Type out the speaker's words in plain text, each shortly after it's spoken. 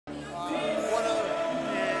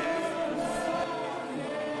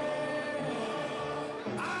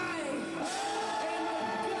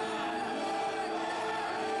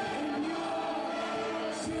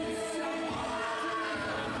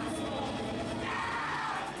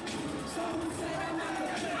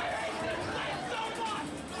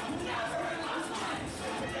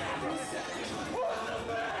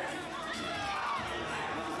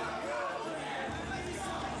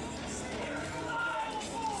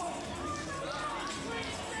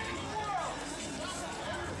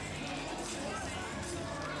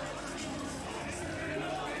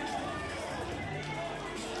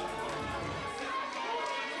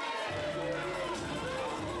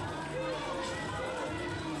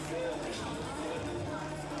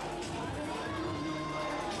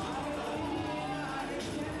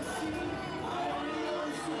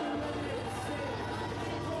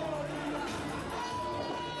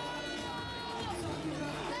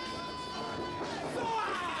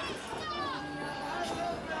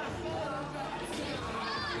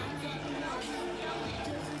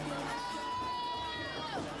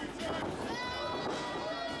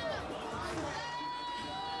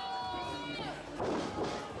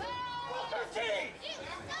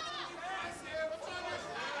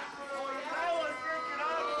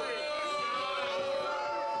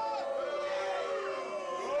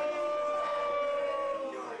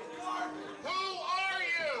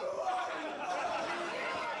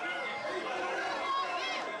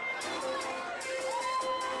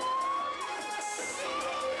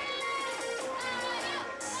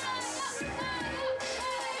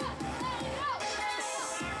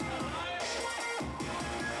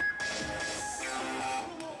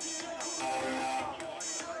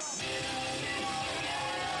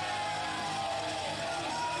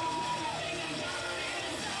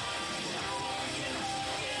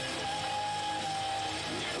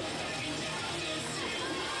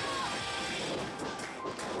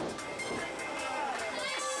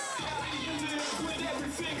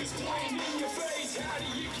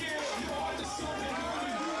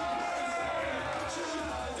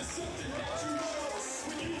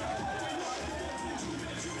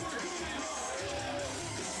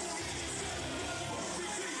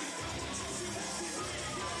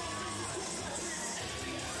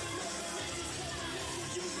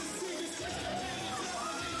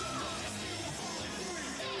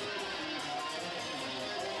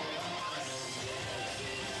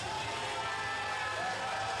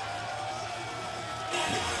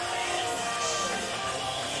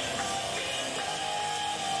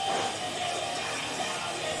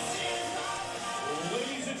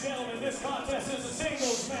This contest is a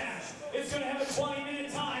singles match. It's going to have a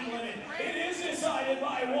 20-minute time limit. It is decided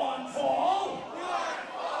by one fall.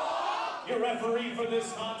 Your referee for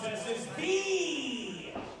this contest is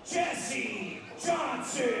the Jesse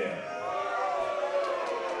Johnson.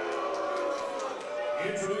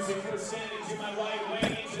 Introducing first standing to my right,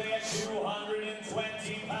 weighing in today at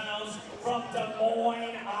 220 pounds from Des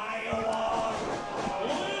Moines, Iowa.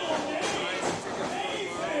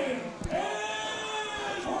 Nathen Edwards.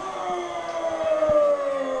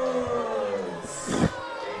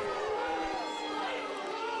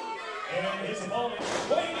 And his opponent,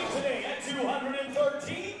 weighing in today at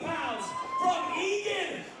 213 pounds from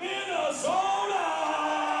Eagan, Minnesota.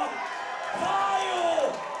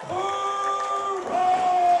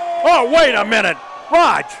 Oh, wait a minute.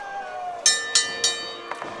 Raj.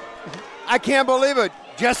 I can't believe it.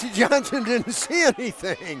 Jesse Johnson didn't see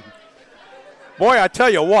anything. Boy, I tell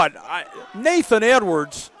you what, Nathen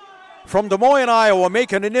Edwards from Des Moines, Iowa,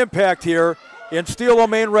 making an impact here in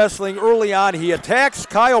Steel-O-Main Wrestling early on. He attacks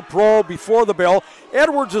Kyle Pro before the bell.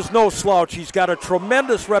 Edwards is no slouch. He's got a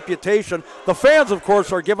tremendous reputation. The fans, of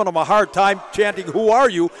course, are giving him a hard time chanting, "Who are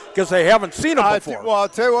you?" because they haven't seen him before. Well, I'll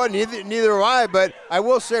tell you what, neither have I, but I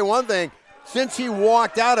will say one thing. Since he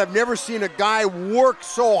walked out, I've never seen a guy work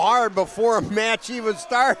so hard before a match even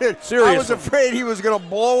started. Seriously. I was afraid he was going to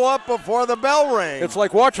blow up before the bell rang. It's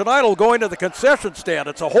like watching Idol going to the concession stand.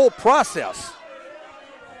 It's a whole process.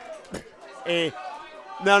 No.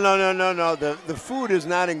 The food is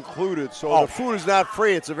not included, so the food is not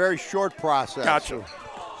free. It's a very short process. Gotcha.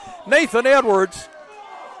 Nathen Edwards.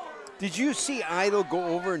 Did you see Idol go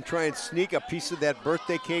over and try and sneak a piece of that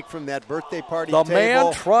birthday cake from that birthday party The table?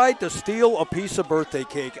 man tried to steal a piece of birthday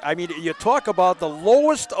cake. I mean, you talk about the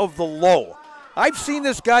lowest of the low. I've seen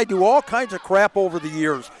this guy do all kinds of crap over the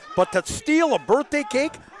years, but to steal a birthday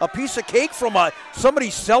cake, a piece of cake from somebody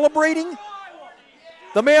celebrating,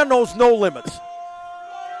 the man knows no limits.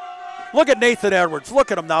 Look at Nathen Edwards.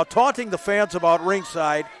 Look at him now, taunting the fans about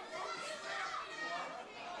ringside.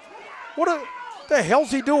 What the hell's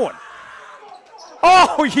he doing?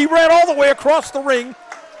 Oh, he ran all the way across the ring,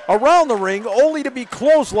 around the ring, only to be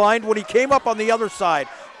clotheslined when he came up on the other side.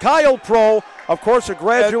 Kyle Pro, of course, a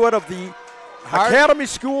graduate of the Academy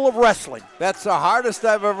School of Wrestling. That's the hardest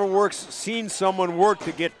I've ever seen someone work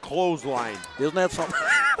to get clothesline. Isn't that something?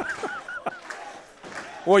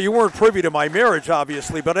 Well, you weren't privy to my marriage,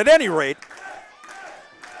 obviously, but at any rate,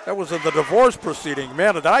 that was in the divorce proceeding.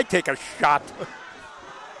 Man, did I take a shot.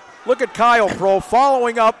 Look at Kyle Pro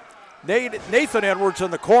following up Nathen Edwards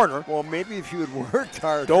in the corner. Well, maybe if you had worked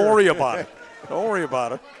harder. Don't worry about it. Don't worry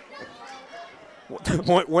about it.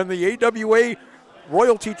 When the AWA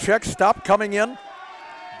royalty checks stopped coming in,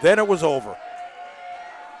 then it was over.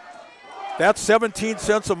 That 17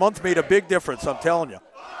 cents a month made a big difference, I'm telling you.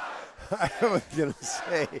 I was going to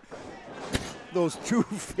say, those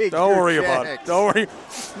 2-figure Don't worry about it. Don't worry.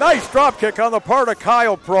 Nice drop kick on the part of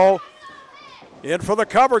Kyle Pro. In for the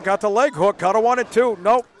cover, got the leg hook, got a 1 and 2.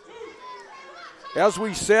 Nope. As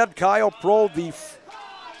we said, Kyle Pro,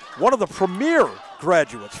 one of the premier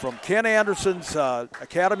graduates from Ken Anderson's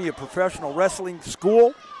Academy of Professional Wrestling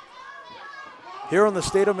School here in the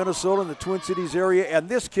state of Minnesota in the Twin Cities area, and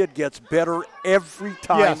this kid gets better every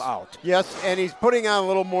time out. Yes, and he's putting on a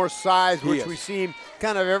little more size, which we see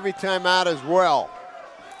kind of every time out as well.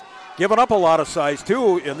 Giving up a lot of size,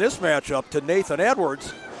 too, in this matchup to Nathen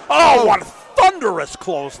Edwards. Oh, what a thunderous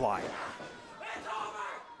clothesline.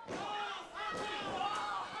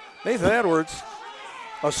 Nathen Edwards,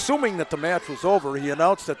 assuming that the match was over, he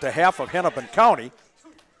announced it to half of Hennepin County.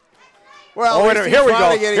 Well, here we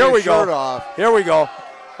go. Here we go. Off. Here we go.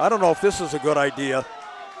 I don't know if this is a good idea.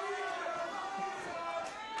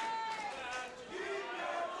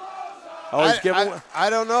 I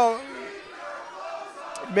don't know.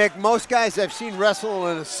 Mick, most guys I've seen wrestle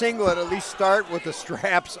in a singlet at least start with the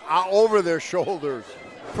straps over their shoulders.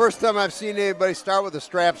 First time I've seen anybody start with the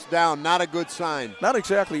straps down. Not a good sign. Not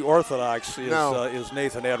exactly orthodox is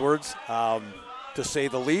Nathen Edwards, to say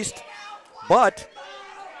the least. But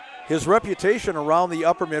his reputation around the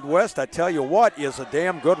upper Midwest, I tell you what, is a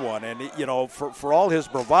damn good one. And, you know, for all his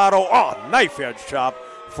bravado, knife edge chop,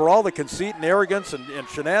 for all the conceit and arrogance and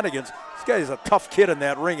shenanigans, this guy is a tough kid in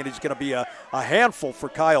that ring, and he's going to be a handful for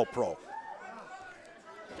Kyle Pro.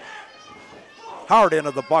 Hard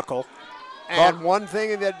into the buckle. And one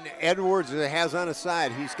thing that Edwards has on his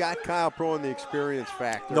side, he's got Kyle Pro in the experience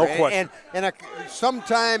factor. No question. And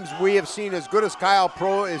sometimes we have seen, as good as Kyle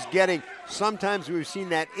Pro is getting, sometimes we've seen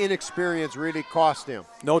that inexperience really cost him.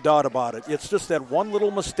 No doubt about it. It's just that one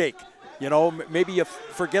little mistake. You know, maybe you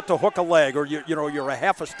forget to hook a leg, or you're a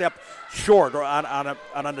half a step short or on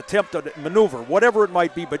an attempt at maneuver, whatever it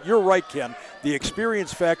might be. But you're right, Ken. The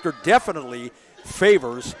experience factor definitely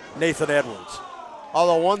favors Nathen Edwards.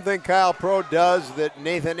 Although one thing Kyle Pro does that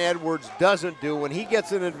Nathen Edwards doesn't do, when he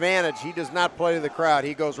gets an advantage, he does not play to the crowd.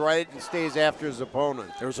 He goes right and stays after his opponent.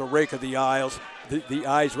 There's a rake of the eyes,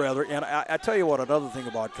 And I tell you what, another thing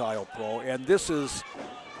about Kyle Pro, and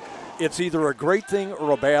it's either a great thing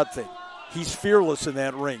or a bad thing. He's fearless in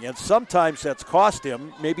that ring, and sometimes that's cost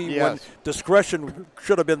him, maybe when discretion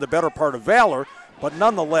should have been the better part of valor, but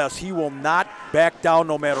nonetheless, he will not back down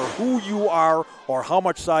no matter who you are or how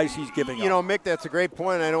much size he's giving up. You know, Mick, that's a great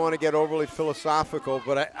point. I don't want to get overly philosophical,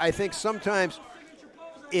 but I think sometimes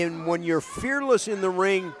when you're fearless in the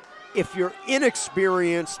ring, if you're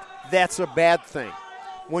inexperienced, that's a bad thing.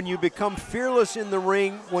 When you become fearless in the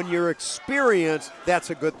ring, when you're experienced,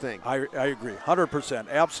 that's a good thing. I agree, 100%.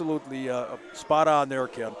 Absolutely spot on there,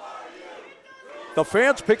 Ken. The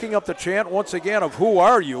fans picking up the chant once again of "Who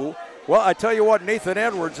are you?" Well, I tell you what, Nathen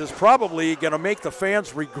Edwards is probably going to make the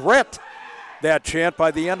fans regret that chant by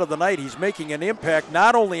the end of the night. He's making an impact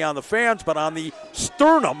not only on the fans, but on the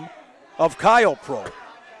sternum of Kyle Pro.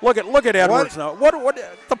 Look at Edwards now. What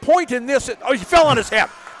the point in this? He fell on his head.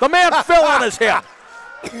 The man fell on his head.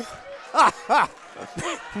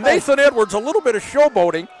 Nathen Edwards, a little bit of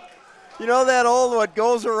showboating. You know that old "what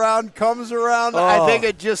goes around comes around"? I think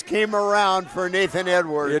it just came around for Nathen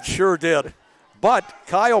Edwards. It sure did. But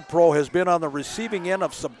Kyle Pro has been on the receiving end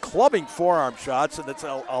of some clubbing forearm shots, and it's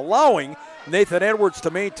allowing Nathen Edwards to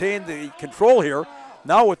maintain the control here.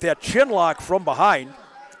 Now with that chin lock from behind.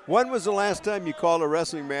 When was the last time you called a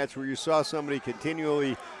wrestling match where you saw somebody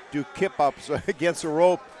continually do kip-ups against a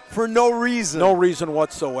rope for no reason? No reason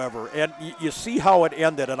whatsoever. And you see how it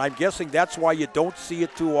ended, and I'm guessing that's why you don't see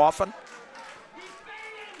it too often.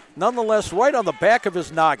 Nonetheless, right on the back of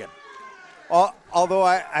his noggin. Although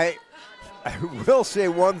I will say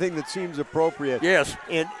one thing that seems appropriate. Yes.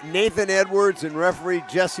 In Nathen Edwards and referee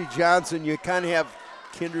Jesse Johnson, you kind of have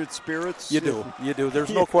kindred spirits. You do. There's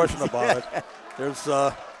no question about it. There's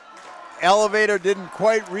elevator didn't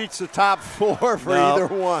quite reach the top floor for either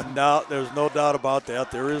one. No, there's no doubt about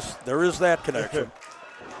that. There is that connection.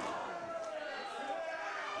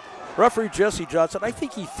 Referee Jesse Johnson, I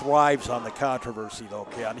think he thrives on the controversy, though,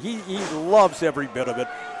 Ken. He loves every bit of it.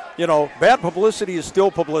 You know, bad publicity is still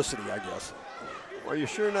publicity, I guess. Are you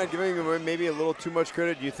sure not giving him maybe a little too much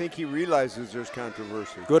credit? Do you think he realizes there's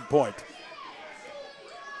controversy? Good point.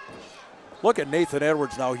 Look at Nathen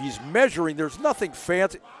Edwards now. He's measuring. There's nothing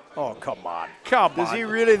fancy. Oh, come on. Come on. Does he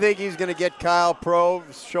really think he's going to get Kyle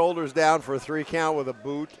Pro's shoulders down for a 3 count with a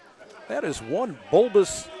boot? That is one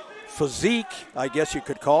bulbous physique, I guess you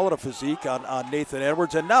could call it a physique, on Nathen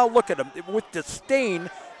Edwards. And now look at him with disdain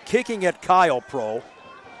kicking at Kyle Pro.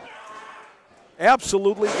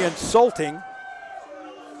 Absolutely insulting.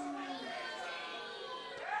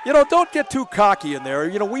 You know, don't get too cocky in there.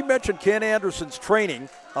 You know, we mentioned Ken Anderson's training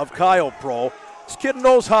of Kyle Pro. This kid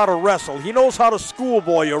knows how to wrestle. He knows how to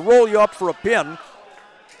schoolboy you, roll you up for a pin.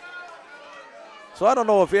 So I don't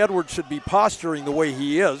know if Edwards should be posturing the way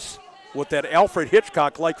he is with that Alfred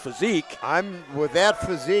Hitchcock-like physique. With that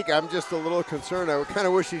physique, I'm just a little concerned. I kind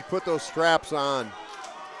of wish he'd put those straps on.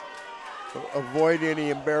 Avoid any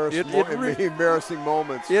embarrassing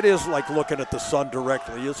moments. It is like looking at the sun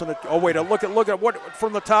directly, isn't it? Oh wait, look at what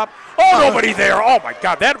from the top. Oh, nobody there. Oh my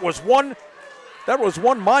God, that was one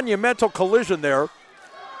monumental collision there.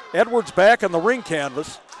 Edwards back on the ring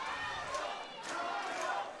canvas.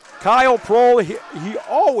 Kyle Pro, he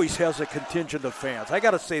always has a contingent of fans. I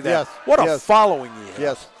got to say that. Yes, what a following he has.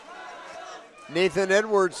 Yes. Nathen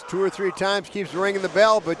Edwards 2 or 3 times keeps ringing the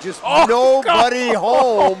bell, but just nobody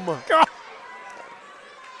home. Oh, God.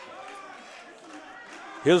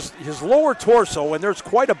 His lower torso, and there's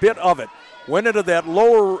quite a bit of it, went into that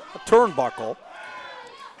lower turnbuckle.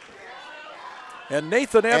 And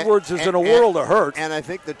Nathen Edwards is in a world of hurt. And I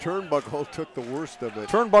think the turnbuckle took the worst of it.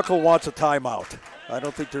 Turnbuckle wants a timeout. I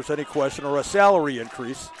don't think there's any question, or a salary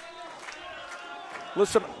increase.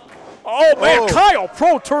 Listen. Oh, man, Kyle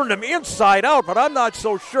Pro turned him inside out, but I'm not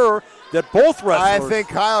so sure that both wrestlers. I think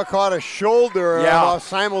Kyle caught a shoulder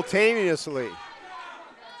simultaneously.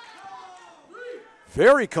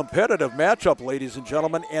 Very competitive matchup, ladies and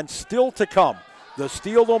gentlemen, and still to come. The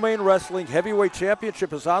Steel Domain Wrestling Heavyweight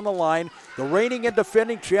Championship is on the line. The reigning and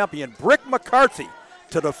defending champion, Brick McCarthy,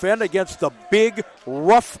 to defend against the big,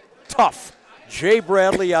 rough, tough Jay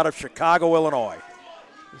Bradley out of Chicago, Illinois.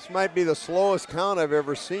 This might be the slowest count I've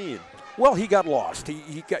ever seen. Well, he got lost.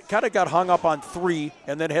 He kind of got hung up on 3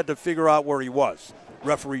 and then had to figure out where he was.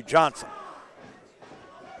 Referee Johnson.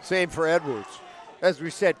 Same for Edwards. As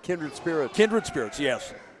we said, kindred spirits. Kindred spirits,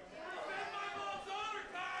 yes.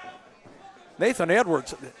 Nathen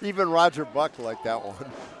Edwards. Even Roger Buck liked that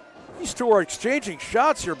one. These two are exchanging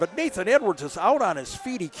shots here, but Nathen Edwards is out on his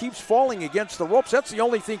feet. He keeps falling against the ropes. That's the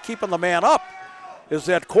only thing keeping the man up, is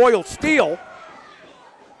that coiled steel.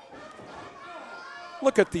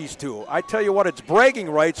 Look at these two. I tell you what, it's bragging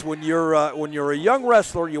rights when you're a young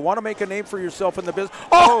wrestler. You want to make a name for yourself in the business.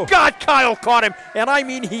 Oh, God, Kyle caught him. And I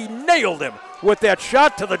mean, he nailed him with that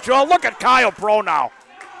shot to the jaw. Look at Kyle Pro now.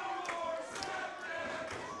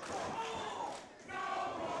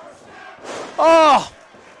 Oh,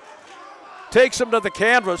 takes him to the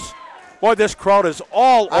canvas. Boy, this crowd is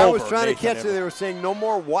all over. I was trying Nathen to catch Edwards. it. They were saying no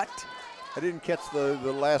more what? I didn't catch the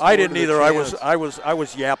last. I didn't either. I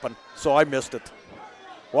was yapping, so I missed it.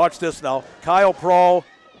 Watch this now. Kyle Pro.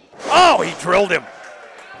 Oh, he drilled him.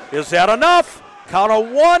 Is that enough? Count of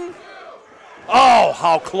 1. Oh,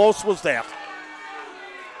 how close was that?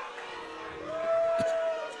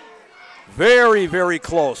 Very, very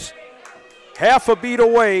close. Half a beat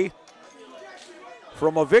away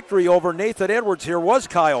from a victory over Nathen Edwards here was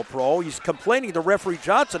Kyle Pro. He's complaining to referee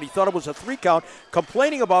Johnson. He thought it was a 3 count,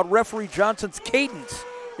 complaining about referee Johnson's cadence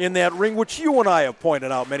in that ring, which you and I have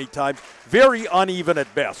pointed out many times. Very uneven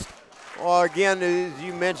at best. Well, again, as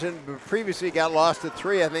you mentioned, previously he got lost at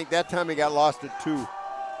 3. I think that time he got lost at 2.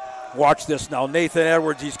 Watch this now. Nathen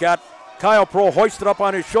Edwards, he's got Kyle Pro hoisted up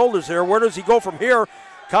on his shoulders there. Where does he go from here?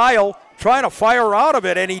 Kyle trying to fire out of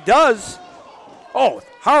it, and he does. Oh,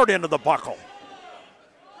 hard into the buckle.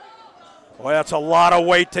 Boy, that's a lot of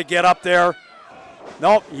weight to get up there.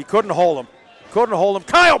 Nope, he couldn't hold him. Couldn't hold him.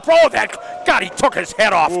 Kyle Pro, God, he took his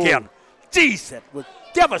head off, Ken. Decent, with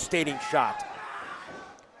devastating shot.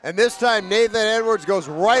 And this time, Nathen Edwards goes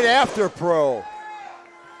right after Pro.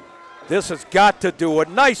 This has got to do it.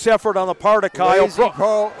 Nice effort on the part of Kyle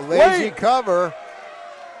Pro. Lazy cover.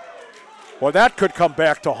 Well, that could come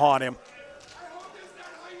back to haunt him.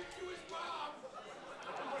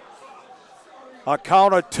 A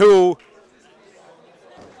count of 2.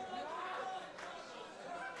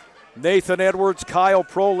 Nathen Edwards, Kyle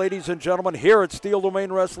Pro, ladies and gentlemen, here at Steel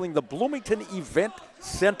Domain Wrestling, the Bloomington Event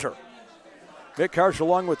Center. Mick Karsh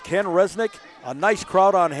along with Ken Resnick. A nice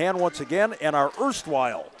crowd on hand once again. And our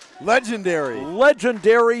erstwhile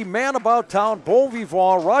legendary man about town, bon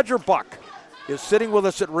vivant, Roger Buck, is sitting with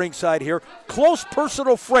us at ringside here. Close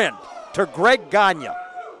personal friend to Greg Gagne.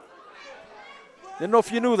 Didn't know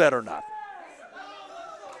if you knew that or not.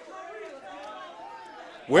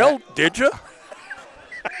 Well, did you?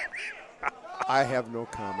 I have no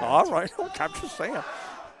comment. All right, I'm just saying.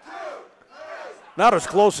 Not as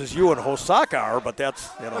close as you and Hosaka are, but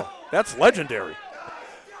that's legendary.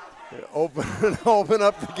 Open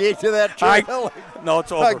up the gate to that trail. No,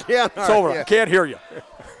 it's over. Again, it's over. Yeah. Can't hear you.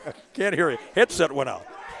 Can't hear you. Headset went out.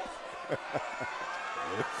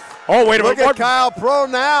 Oh, wait a minute. Look at Kyle Pro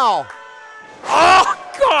now.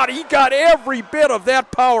 Oh, God, he got every bit of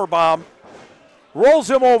that power bomb. Rolls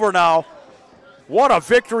him over now. What a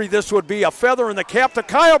victory this would be. A feather in the cap to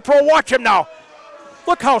Kyle Pro. Watch him now.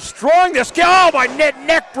 Look how strong this guy. Oh, my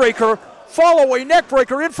neck breaker. Follow-away neck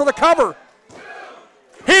breaker in for the cover.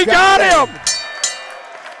 He got him.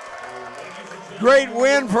 Great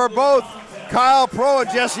win for both Kyle Pro and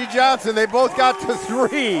Jesse Johnson. They both got to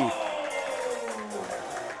 3.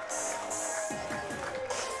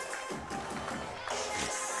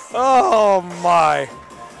 Oh, my.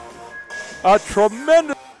 A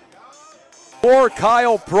tremendous for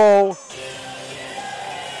Kyle Pro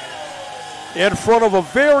in front of a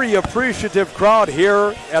very appreciative crowd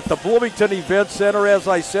here at the Bloomington Event Center. As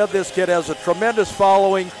I said, this kid has a tremendous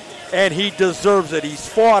following, and he deserves it. He's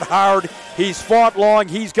fought hard. He's fought long.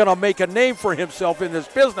 He's going to make a name for himself in this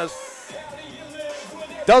business.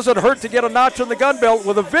 Doesn't hurt to get a notch in the gun belt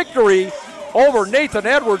with a victory over Nathen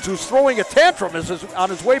Edwards, who's throwing a tantrum on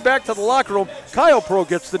his way back to the locker room. Kyle Pro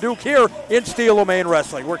gets the Duke here in Steel of Maine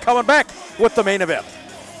Wrestling. We're coming back with the main event.